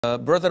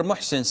Brother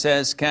Muhsin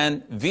says,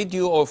 can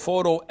video or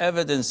photo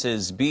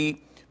evidences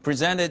be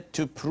presented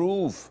to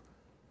prove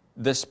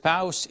the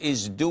spouse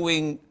is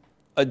doing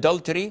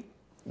adultery?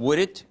 Would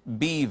it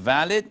be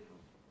valid?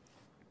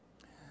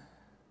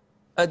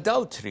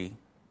 Adultery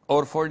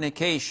or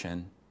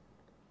fornication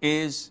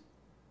is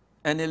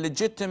an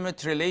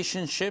illegitimate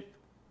relationship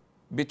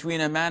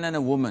between a man and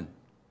a woman.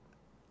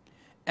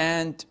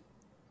 And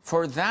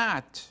for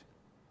that,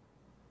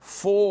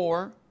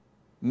 4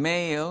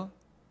 male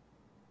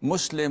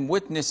Muslim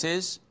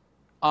witnesses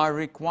are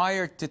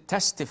required to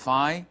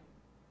testify,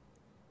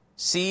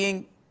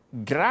 seeing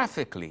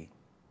graphically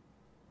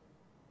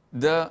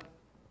the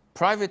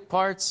private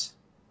parts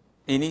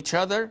in each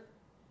other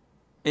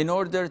in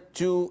order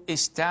to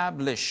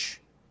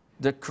establish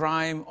the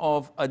crime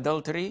of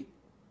adultery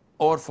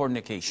or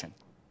fornication.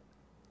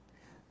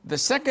 The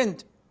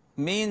second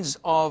means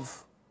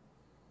of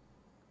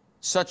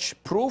such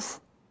proof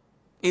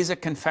is a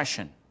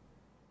confession.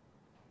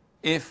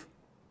 If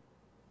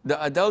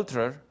the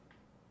adulterer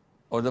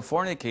or the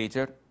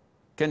fornicator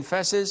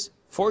confesses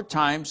 4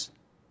 times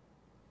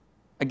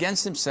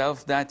against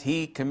himself that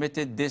he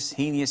committed this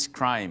heinous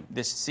crime,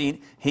 this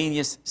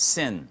heinous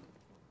sin.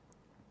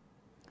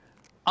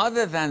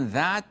 Other than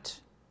that,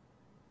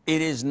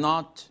 it is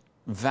not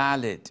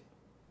valid.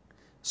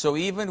 So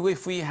even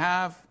if we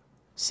have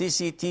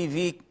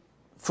CCTV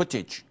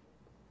footage,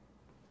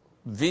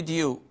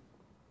 video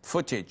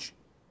footage,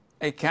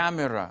 a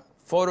camera,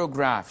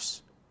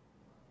 photographs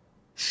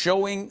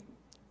showing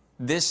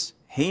this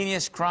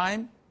heinous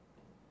crime,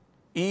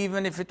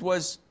 even if it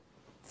was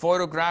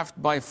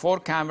photographed by 4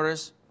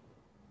 cameras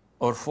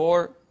or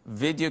 4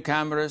 video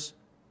cameras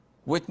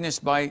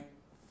witnessed by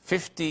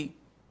 50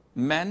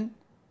 men,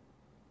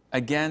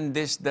 again,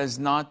 this does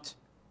not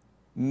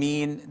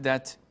mean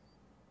that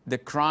the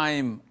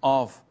crime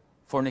of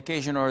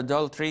fornication or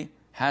adultery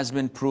has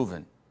been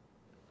proven.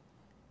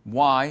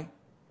 Why?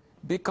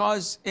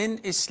 Because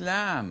in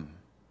Islam,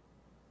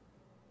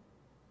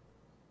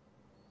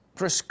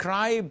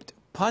 prescribed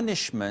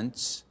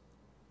punishments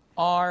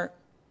are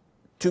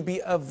to be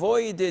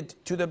avoided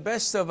to the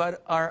best of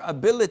our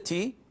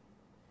ability,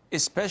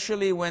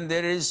 especially when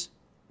there is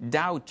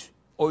doubt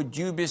or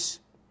dubious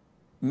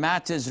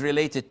matters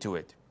related to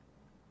it.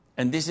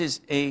 And this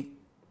is an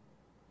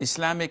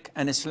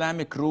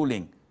Islamic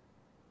ruling.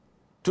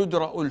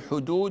 تُدْرَأُ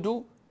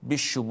الْحُدُودُ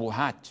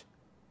بِالشُّبُهَاتِ.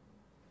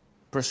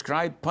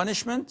 Prescribed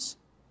punishments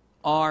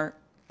are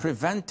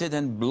prevented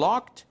and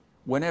blocked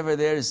whenever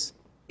there's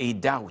a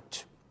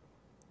doubt.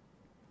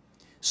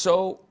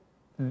 So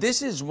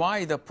this is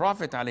why the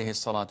Prophet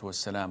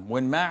ﷺ,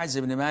 when Ma'az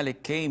ibn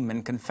Malik came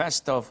and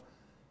confessed of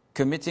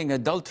committing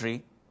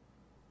adultery,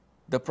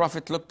 the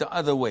Prophet looked the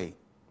other way.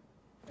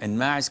 And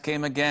Ma'az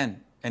came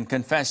again and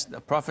confessed. The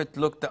Prophet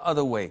looked the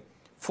other way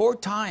 4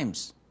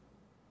 times.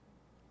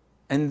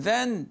 And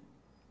then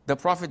the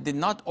Prophet did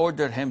not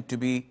order him to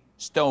be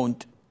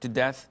stoned to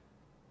death.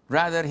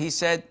 Rather, he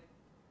said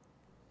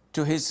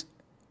to his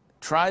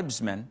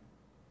tribesmen,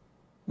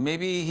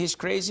 maybe he's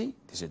crazy.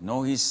 They said,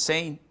 no, he's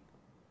sane.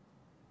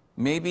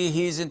 Maybe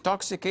he's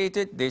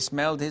intoxicated. They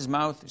smelled his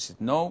mouth. They said,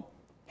 no,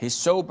 he's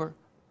sober.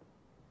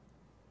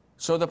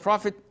 So the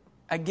Prophet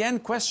again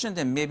questioned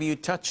him. Maybe you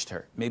touched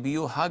her. Maybe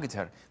you hugged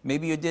her.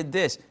 Maybe you did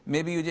this.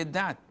 Maybe you did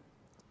that.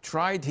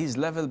 Tried his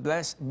level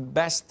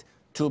best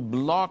to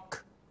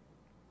block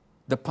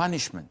the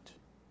punishment.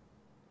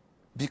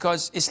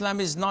 Because Islam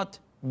is not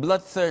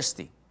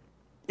bloodthirsty.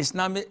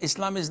 Islam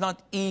is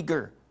not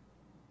eager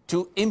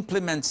to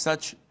implement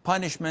such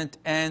punishment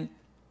and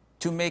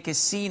to make a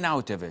scene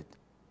out of it.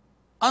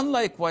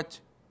 Unlike what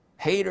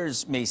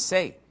haters may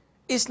say,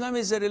 Islam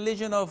is a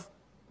religion of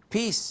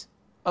peace,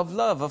 of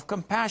love, of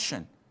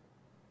compassion.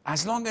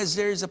 As long as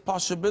there is a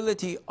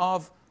possibility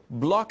of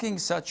blocking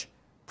such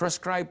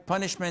prescribed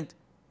punishment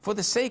for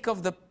the sake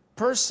of the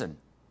person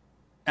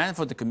and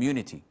for the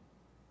community.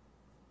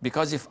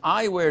 Because if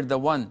I were the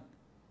one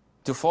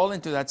to fall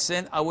into that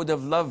sin, I would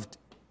have loved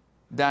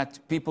that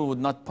people would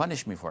not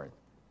punish me for it.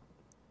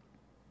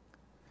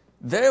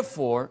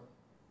 Therefore,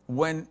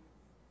 when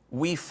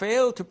we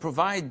fail to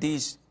provide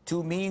these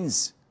 2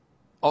 means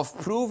of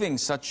proving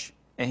such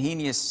a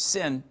heinous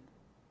sin,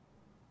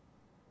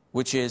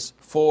 which is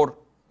 4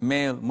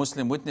 male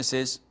Muslim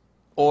witnesses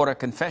or a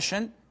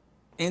confession,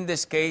 in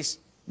this case,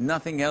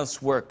 nothing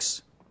else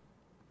works.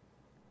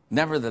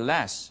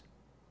 Nevertheless,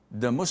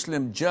 the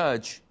Muslim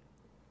judge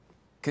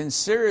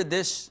considered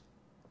this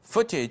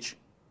footage,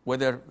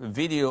 whether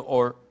video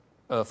or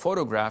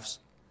photographs,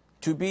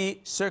 to be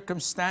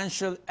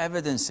circumstantial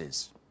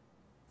evidences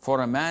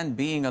for a man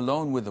being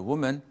alone with a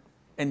woman,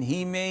 and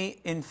he may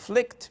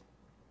inflict,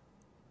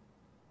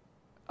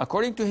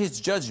 according to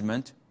his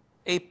judgment,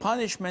 a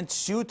punishment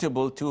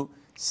suitable to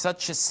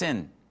such a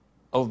sin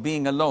of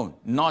being alone,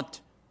 not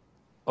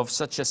of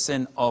such a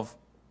sin of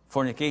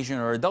fornication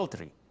or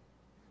adultery.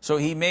 So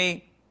he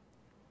may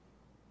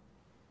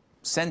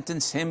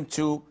sentence him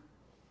to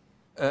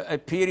a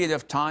period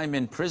of time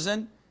in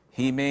prison.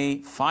 He may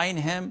fine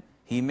him.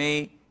 He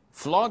may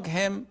flog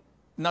him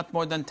not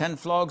more than 10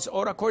 flogs,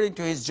 or according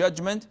to his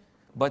judgment,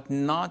 but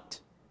not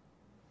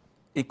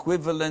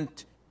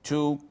equivalent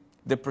to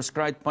the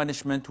prescribed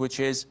punishment, which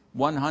is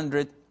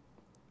 100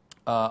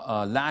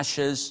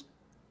 lashes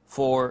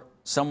for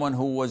someone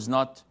who was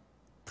not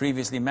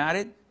previously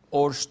married,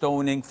 or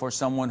stoning for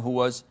someone who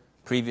was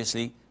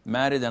previously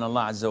married, and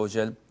Allah Azza wa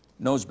Jal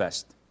knows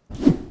best.